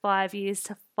took us 5 years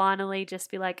to finally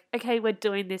just be like, okay, we're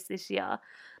doing this year.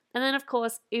 And then, of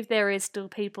course, if there is still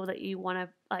people that you want to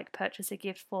like purchase a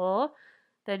gift for,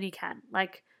 then you can.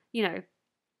 Like, you know,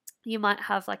 you might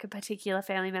have like a particular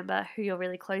family member who you're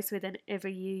really close with, and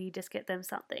every year you just get them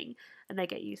something and they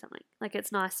get you something. Like,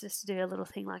 it's nice just to do a little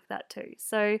thing like that too.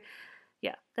 So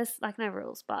yeah, there's like no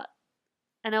rules, but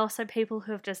and also people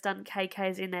who have just done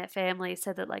KKs in their family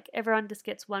so that like everyone just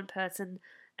gets one person,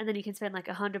 and then you can spend like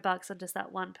 $100 on just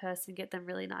that one person, get them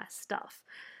really nice stuff.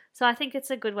 So I think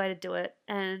it's a good way to do it,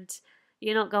 and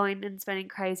you're not going and spending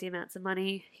crazy amounts of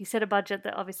money. You set a budget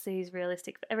that obviously is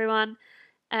realistic for everyone,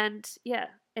 and yeah,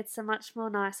 it's a much more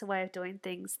nicer way of doing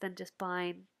things than just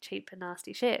buying cheap and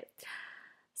nasty shit.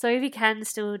 So if you can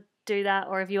still do that,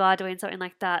 or if you are doing something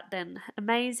like that, then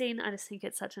amazing. I just think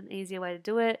it's such an easier way to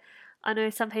do it. I know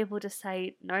some people just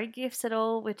say no gifts at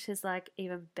all, which is like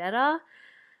even better,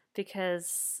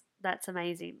 because that's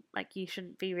amazing. Like, you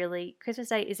shouldn't be really, Christmas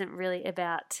Day isn't really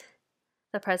about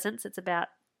the presents, it's about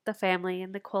the family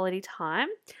and the quality time.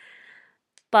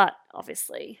 But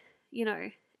obviously, you know,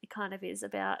 it kind of is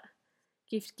about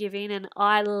gift giving, and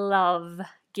I love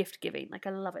gift giving. Like,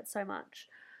 I love it so much.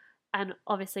 And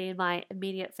obviously in my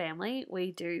immediate family,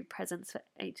 we do presents for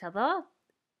each other.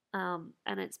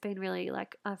 And it's been really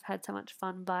like, I've had so much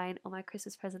fun buying all my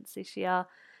Christmas presents this year,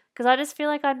 because I just feel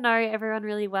like I know everyone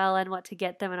really well and what to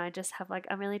get them, and I just have like,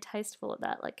 I'm really tasteful at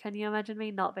that. Like, can you imagine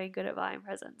me not being good at buying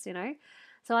presents, you know?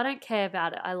 So I don't care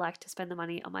about it. I like to spend the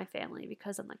money on my family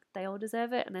because I'm like, they all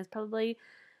deserve it, and there's probably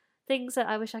things that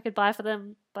I wish I could buy for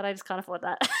them, but I just can't afford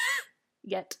that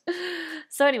yet.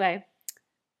 So anyway,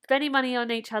 spending money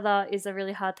on each other is a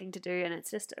really hard thing to do, and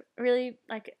it's just really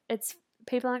like, it's,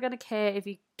 people aren't going to care if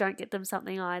you don't get them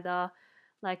something either.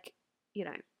 Like, you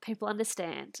know, people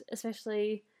understand,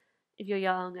 especially if you're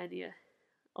young and you're,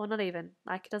 or not even,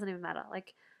 like, it doesn't even matter.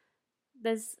 Like,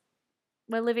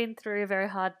 we're living through a very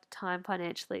hard time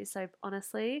financially, so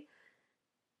honestly,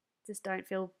 just don't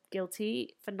feel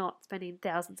guilty for not spending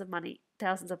thousands of money,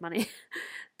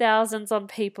 thousands on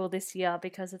people this year,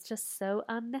 because it's just so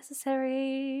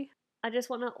unnecessary. I just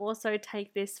want to also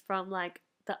take this from like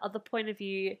the other point of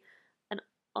view, and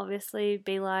obviously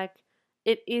be like,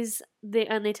 it is the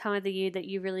only time of the year that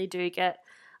you really do get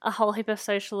a whole heap of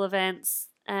social events,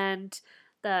 and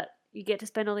that you get to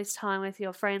spend all this time with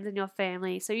your friends and your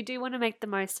family. So you do want to make the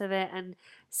most of it and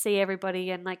see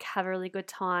everybody and like have a really good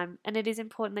time. And it is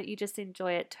important that you just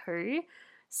enjoy it too.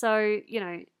 So, you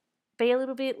know, be a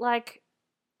little bit like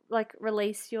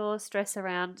release your stress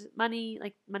around money.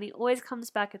 Like, money always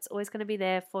comes back. It's always going to be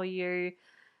there for you.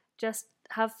 Just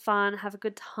have fun, have a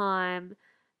good time,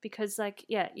 because like,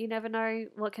 yeah, you never know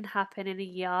what can happen in a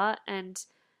year, and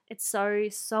it's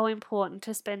so important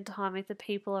to spend time with the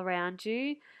people around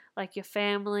you, like your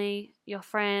family, your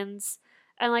friends.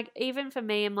 And like, even for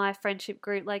me and my friendship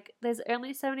group, like, there's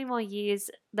only so many more years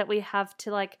that we have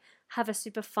to like have a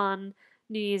super fun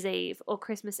New Year's Eve or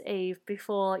Christmas Eve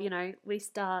before, you know, we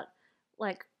start,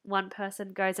 like, one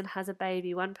person goes and has a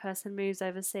baby, one person moves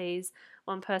overseas,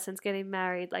 one person's getting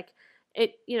married. Like,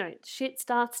 it, you know, shit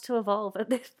starts to evolve at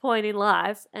this point in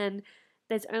life, and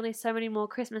there's only so many more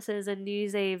Christmases and New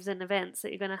Year's Eves and events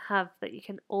that you're going to have, that you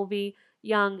can all be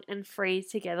young and free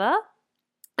together.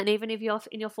 And even if you're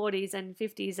in your 40s and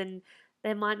 50s, and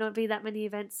there might not be that many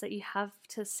events that you have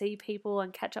to see people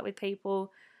and catch up with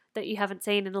people that you haven't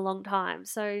seen in a long time.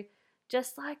 So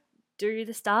just like, do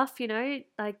the stuff, you know,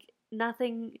 like,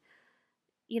 nothing,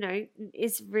 you know,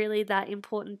 is really that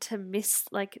important to miss.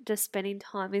 Like, just spending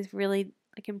time with really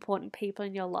like important people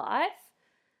in your life.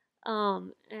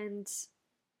 And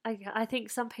I think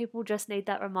some people just need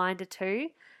that reminder too,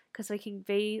 because we can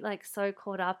be like so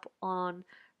caught up on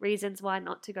reasons why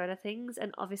not to go to things.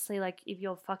 And obviously, like, if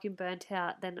you're fucking burnt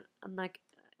out, then I'm like,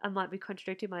 I might be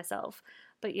contradicting myself.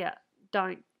 But yeah,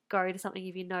 don't go to something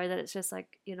if you know that it's just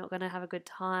like, you're not going to have a good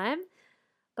time.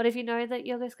 But if you know that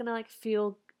you're just going to like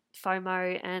feel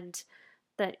FOMO, and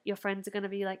that your friends are going to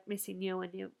be like missing you,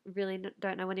 and you really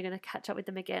don't know when you're going to catch up with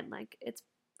them again, like,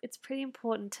 it's pretty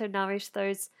important to nourish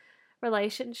those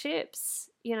relationships,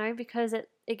 you know, because it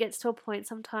gets to a point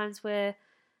sometimes where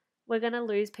we're going to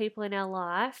lose people in our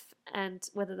life, and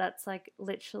whether that's like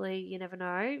literally, you never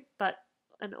know, but,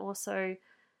 and also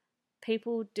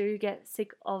people do get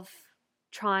sick of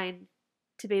trying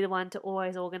to be the one to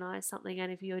always organize something,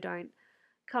 and if you don't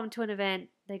come to an event,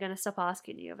 they're going to stop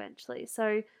asking you eventually.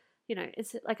 So,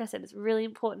 it's like I said, it's really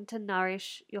important to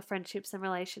nourish your friendships and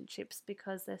relationships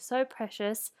because they're so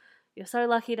precious. You're so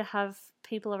lucky to have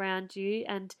people around you.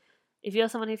 And if you're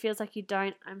someone who feels like you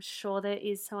don't, I'm sure there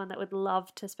is someone that would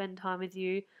love to spend time with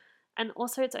you. And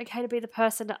also, it's okay to be the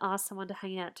person to ask someone to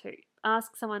hang out to.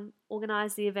 Ask someone,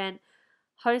 organize the event,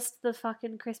 host the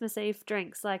fucking Christmas Eve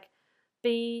drinks. Like,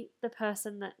 be the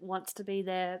person that wants to be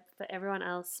there for everyone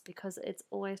else because it's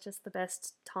always just the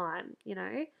best time,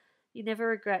 You never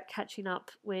regret catching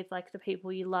up with like the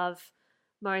people you love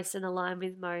most and align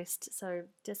with most. So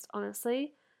just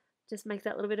honestly, just make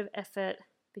that little bit of effort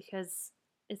because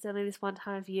it's only this one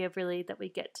time of year really that we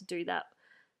get to do that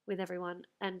with everyone.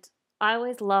 And I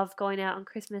always love going out on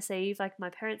Christmas Eve. Like my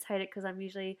parents hate it because I'm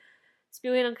usually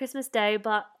spewing on Christmas Day,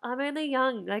 but I'm only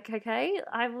young. Like, okay,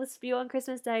 I will spew on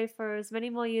Christmas Day for as many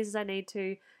more years as I need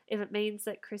to if it means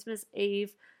that Christmas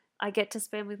Eve I get to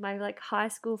spend with my like high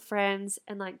school friends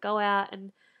and like go out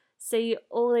and see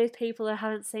all these people I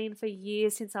haven't seen for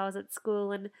years since I was at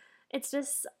school. And it's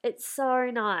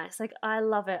so nice. Like I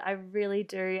love it. I really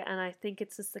do. And I think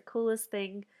it's just the coolest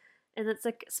thing. And it's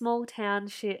like small town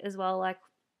shit as well. Like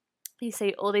you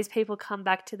see all these people come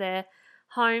back to their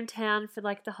hometown for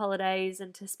like the holidays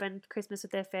and to spend Christmas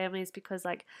with their families because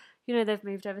like, they've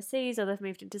moved overseas or they've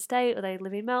moved interstate or they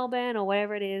live in Melbourne or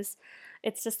wherever it is.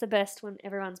 It's just the best when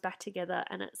everyone's back together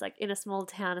and it's like in a small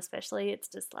town especially, it's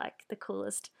just like the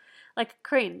coolest. Like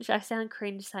cringe. I sound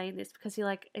cringe saying this because you're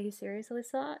like, are you serious,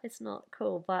 Alyssa? It's not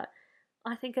cool, but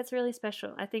I think it's really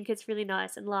special. I think it's really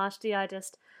nice. And last year I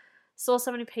just saw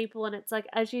so many people and it's like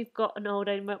as you've gotten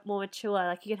older and more mature,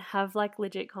 like you can have like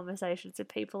legit conversations with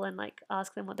people and like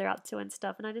ask them what they're up to and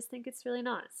stuff, and I just think it's really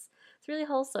nice. It's really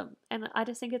wholesome and I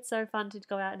just think it's so fun to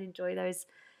go out and enjoy those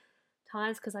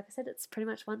times because like I said, it's pretty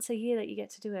much once a year that you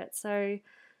get to do it. So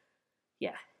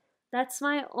yeah, that's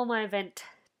all my event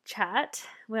chat.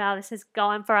 Wow, this is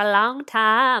going for a long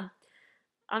time.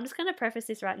 I'm just going to preface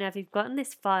this right now. If you've gotten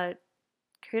this far,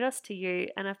 kudos to you,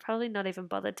 and I've probably not even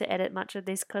bothered to edit much of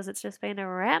this because it's just been a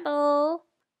ramble.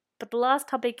 But the last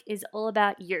topic is all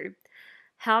about you.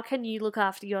 How can you look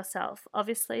after yourself?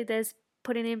 Obviously, there's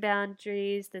putting in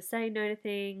boundaries, there's saying no to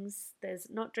things, there's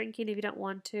not drinking if you don't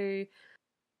want to,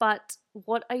 but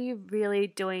what are you really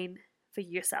doing for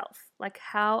yourself? Like,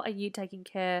 how are you taking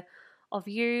care of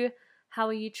you? How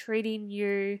are you treating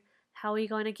you? How are you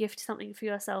going to gift something for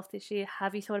yourself this year?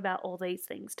 Have you thought about all these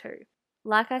things too?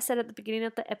 Like I said at the beginning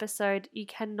of the episode, you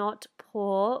cannot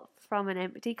pour from an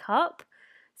empty cup.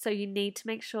 So you need to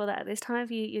make sure that at this time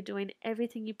of year, you're doing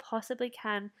everything you possibly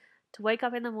can to wake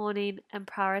up in the morning and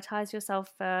prioritize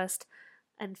yourself first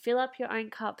and fill up your own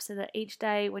cup so that each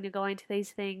day when you're going to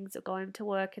these things or going to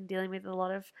work and dealing with a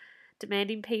lot of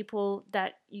demanding people,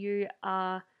 that you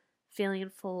are feeling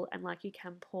full and like you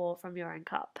can pour from your own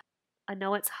cup. I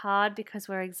know it's hard because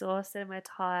we're exhausted and we're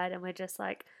tired and we're just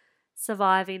like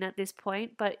surviving at this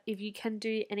point, but if you can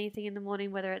do anything in the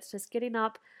morning, whether it's just getting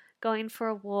up, going for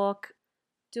a walk,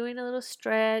 doing a little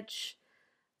stretch,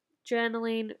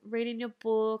 journaling, reading your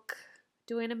book,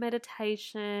 doing a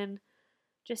meditation,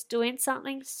 just doing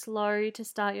something slow to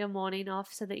start your morning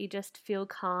off so that you just feel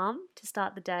calm to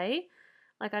start the day.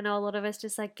 Like I know a lot of us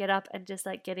just like get up and just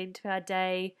like get into our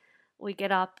day. We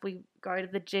get up, we go to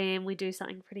the gym, we do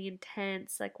something pretty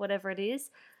intense, like whatever it is.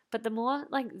 But the more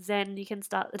like zen you can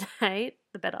start the day,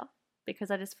 the better.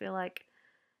 Because I just feel like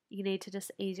you need to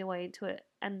just ease your way into it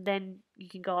and then you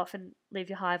can go off and live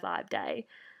your high vibe day.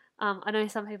 I know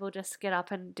some people just get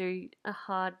up and do a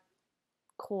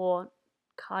hardcore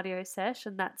cardio sesh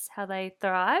and that's how they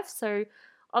thrive. So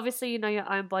obviously you know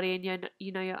your own body and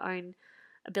you know your own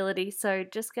ability. So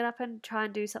just get up and try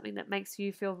and do something that makes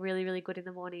you feel really, really good in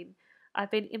the morning.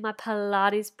 I've been in my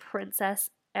Pilates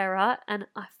princess era and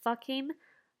I fucking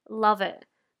love it.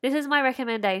 This is my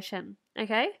recommendation,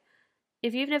 okay?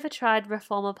 If you've never tried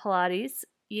reformer Pilates,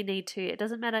 you need to. It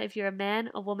doesn't matter if you're a man,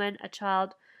 a woman, a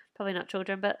child, probably not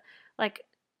children, but like,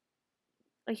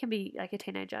 you can be like a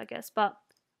teenager, I guess, but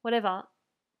whatever.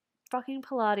 Fucking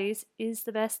Pilates is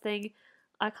the best thing.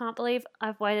 I can't believe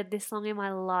I've waited this long in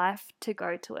my life to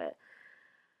go to it.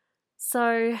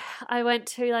 So I went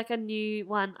to like a new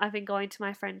one. I've been going to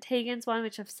my friend Tegan's one,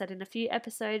 which I've said in a few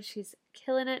episodes. She's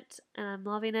killing it and I'm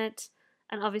loving it.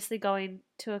 And obviously going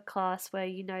to a class where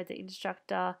you know the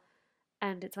instructor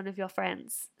and it's one of your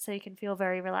friends, so you can feel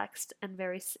very relaxed and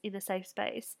very in a safe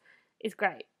space is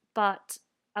great. But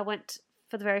I went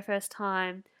for the very first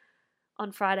time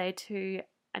on Friday to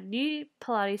a new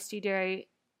Pilates studio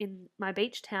in my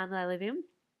beach town that I live in.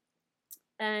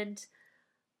 And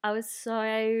I was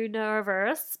so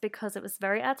nervous because it was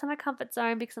very outside my comfort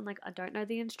zone because I'm like, I don't know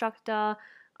the instructor.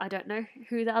 I don't know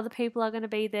who the other people are going to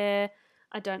be there.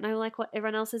 I don't know like what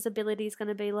everyone else's ability is going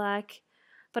to be like.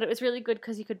 But it was really good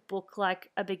because you could book like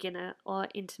a beginner or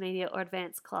intermediate or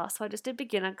advanced class. So I just did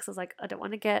beginner because I was like, I don't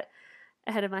want to get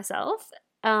ahead of myself.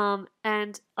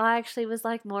 And I actually was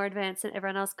like more advanced than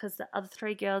everyone else because the other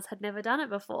 3 girls had never done it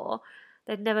before.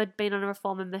 They'd never been on a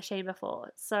reformer machine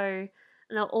before. So, and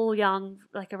they're all young,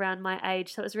 like around my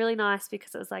age. So it was really nice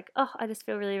because it was like, oh, I just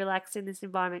feel really relaxed in this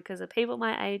environment because of people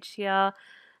my age here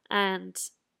and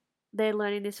they're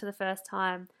learning this for the first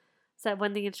time. So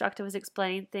when the instructor was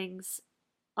explaining things,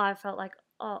 I felt like,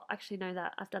 oh, actually know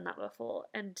that I've done that before.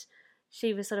 And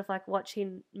she was sort of like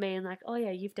watching me and like, oh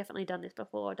yeah, you've definitely done this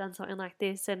before, done something like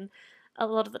this. And a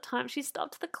lot of the time she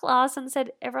stopped the class and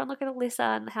said, everyone look at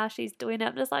Alyssa and how she's doing it.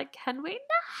 I'm just like, can we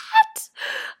not?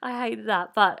 I hated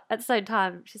that. But at the same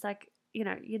time, she's like,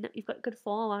 you've got good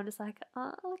form. I'm just like,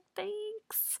 oh,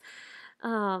 thanks.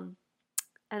 And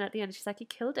at the end, she's like, you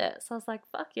killed it. So I was like,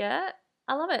 fuck yeah,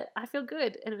 I love it. I feel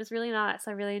good. And it was really nice.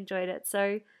 I really enjoyed it.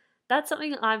 So that's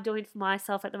something I'm doing for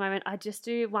myself at the moment. I just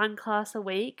do 1 class a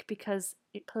week because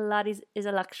Pilates is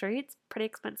a luxury. It's pretty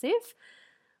expensive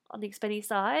on the expensive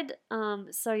side.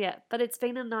 So yeah, but it's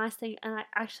been a nice thing. And I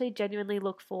actually genuinely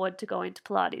look forward to going to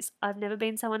Pilates. I've never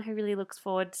been someone who really looks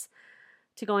forward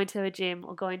to going to a gym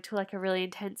or going to like a really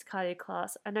intense cardio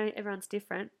class. I know everyone's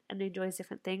different and enjoys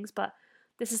different things, but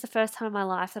this is the first time in my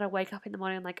life that I wake up in the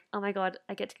morning and I'm like, oh my God,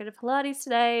 I get to go to Pilates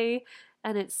today.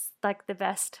 And it's like the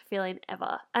best feeling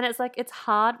ever. And it's like, it's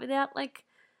hard without like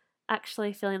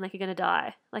actually feeling like you're going to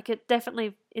die. Like it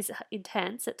definitely is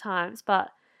intense at times,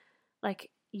 but like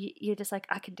you're just like,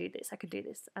 I can do this. I can do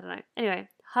this. I don't know. Anyway,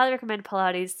 highly recommend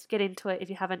Pilates. Get into it if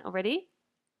you haven't already.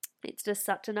 It's just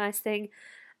such a nice thing.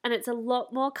 And it's a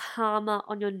lot more calmer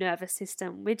on your nervous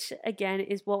system, which again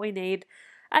is what we need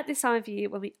at this time of year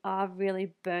when we are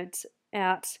really burnt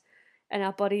out and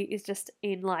our body is just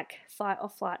in like fight or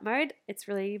flight mode. It's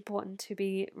really important to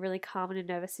be really calm in your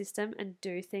nervous system and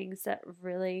do things that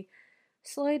really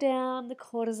slow down the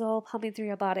cortisol pumping through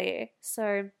your body.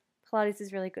 So Pilates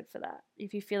is really good for that.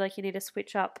 If you feel like you need to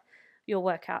switch up your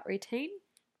workout routine,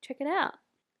 check it out.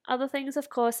 Other things, of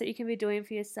course, that you can be doing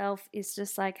for yourself is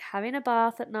just like having a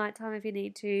bath at nighttime if you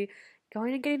need to,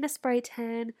 going and getting a spray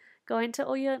tan, going to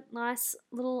all your nice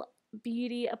little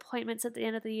beauty appointments at the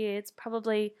end of the year. It's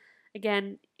probably,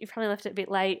 again, you've probably left it a bit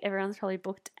late. Everyone's probably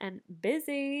booked and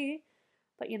busy.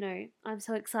 But, I'm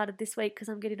so excited this week because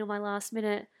I'm getting all my last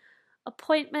minute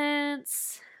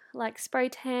appointments, like spray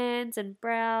tans and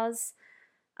brows.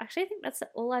 Actually, I think that's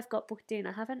all I've got booked in.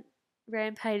 I haven't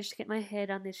rampaged to get my hair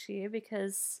done this year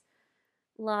because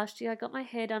last year I got my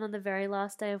hair done on the very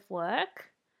last day of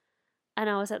work and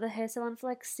I was at the hair salon for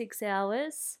like 6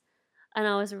 hours and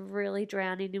I was really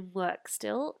drowning in work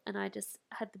still and I just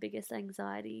had the biggest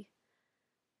anxiety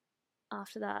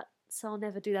after that, so I'll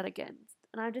never do that again.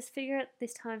 And I just figure at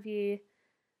this time of year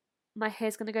my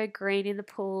hair's going to go green in the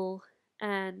pool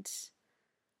and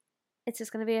it's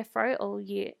just going to be a fro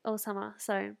all summer,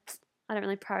 so I don't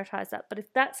really prioritize that. But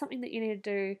if that's something that you need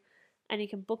to do and you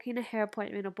can book in a hair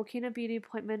appointment or book in a beauty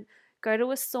appointment, go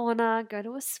to a sauna, go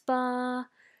to a spa,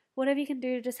 whatever you can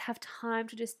do to just have time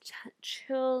to just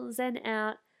chill, zen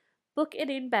out, book it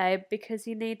in, babe, because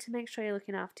you need to make sure you're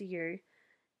looking after you.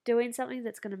 Doing something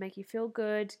that's going to make you feel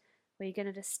good, where you're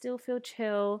going to just still feel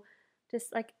chill,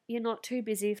 just like you're not too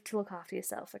busy to look after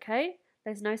yourself, okay?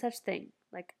 There's no such thing.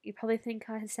 Like, you probably think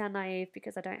I sound naive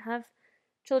because I don't have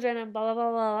children and blah, blah,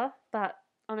 blah, blah, but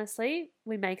honestly,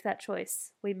 we make that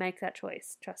choice. We make that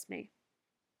choice, trust me.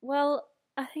 Well,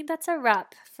 I think that's a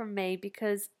wrap from me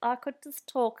because I could just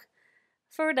talk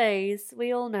for days,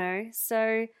 we all know.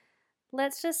 So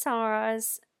let's just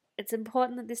summarize. It's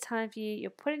important that this time of year you're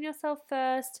putting yourself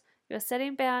first, you're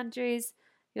setting boundaries,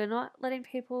 you're not letting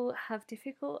people have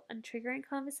difficult and triggering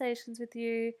conversations with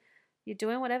you, you're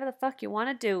doing whatever the fuck you want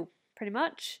to do, pretty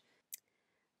much.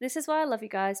 This is why I love you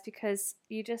guys, because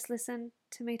you just listen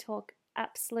to me talk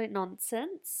absolute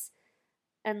nonsense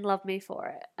and love me for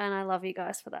it. And I love you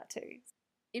guys for that too.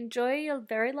 Enjoy your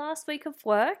very last week of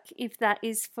work. If that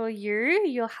is for you,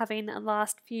 you're having the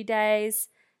last few days,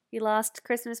 your last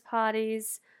Christmas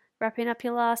parties, wrapping up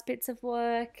your last bits of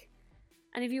work.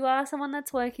 And if you are someone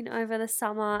that's working over the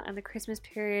summer and the Christmas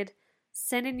period,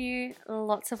 sending you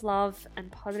lots of love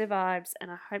and positive vibes.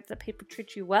 And I hope that people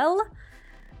treat you well,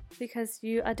 because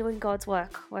you are doing God's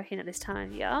work working at this time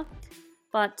of year.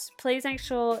 But please make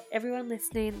sure, everyone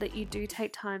listening, that you do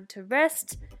take time to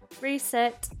rest,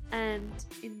 reset, and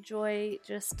enjoy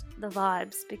just the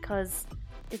vibes, because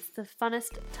it's the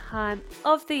funnest time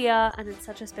of the year and it's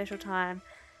such a special time.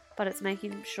 but it's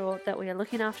making sure that we are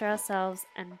looking after ourselves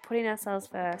and putting ourselves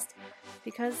first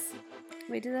because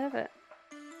we deserve it.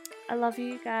 I love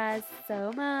you guys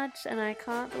so much, and I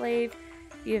can't believe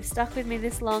you've stuck with me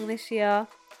this long this year.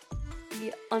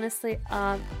 You honestly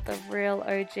are the real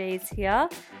OGs here.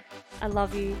 I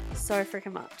love you so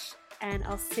freaking much. And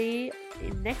I'll see you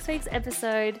in next week's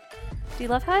episode. Do you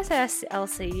love how I say I'll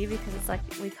see you? Because it's like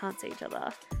we can't see each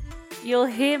other. You'll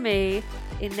hear me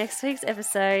in next week's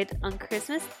episode on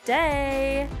Christmas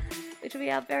Day, which will be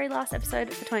our very last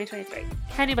episode for 2023.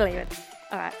 Can you believe it?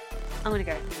 All right, I'm going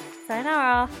to go.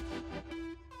 Sayonara.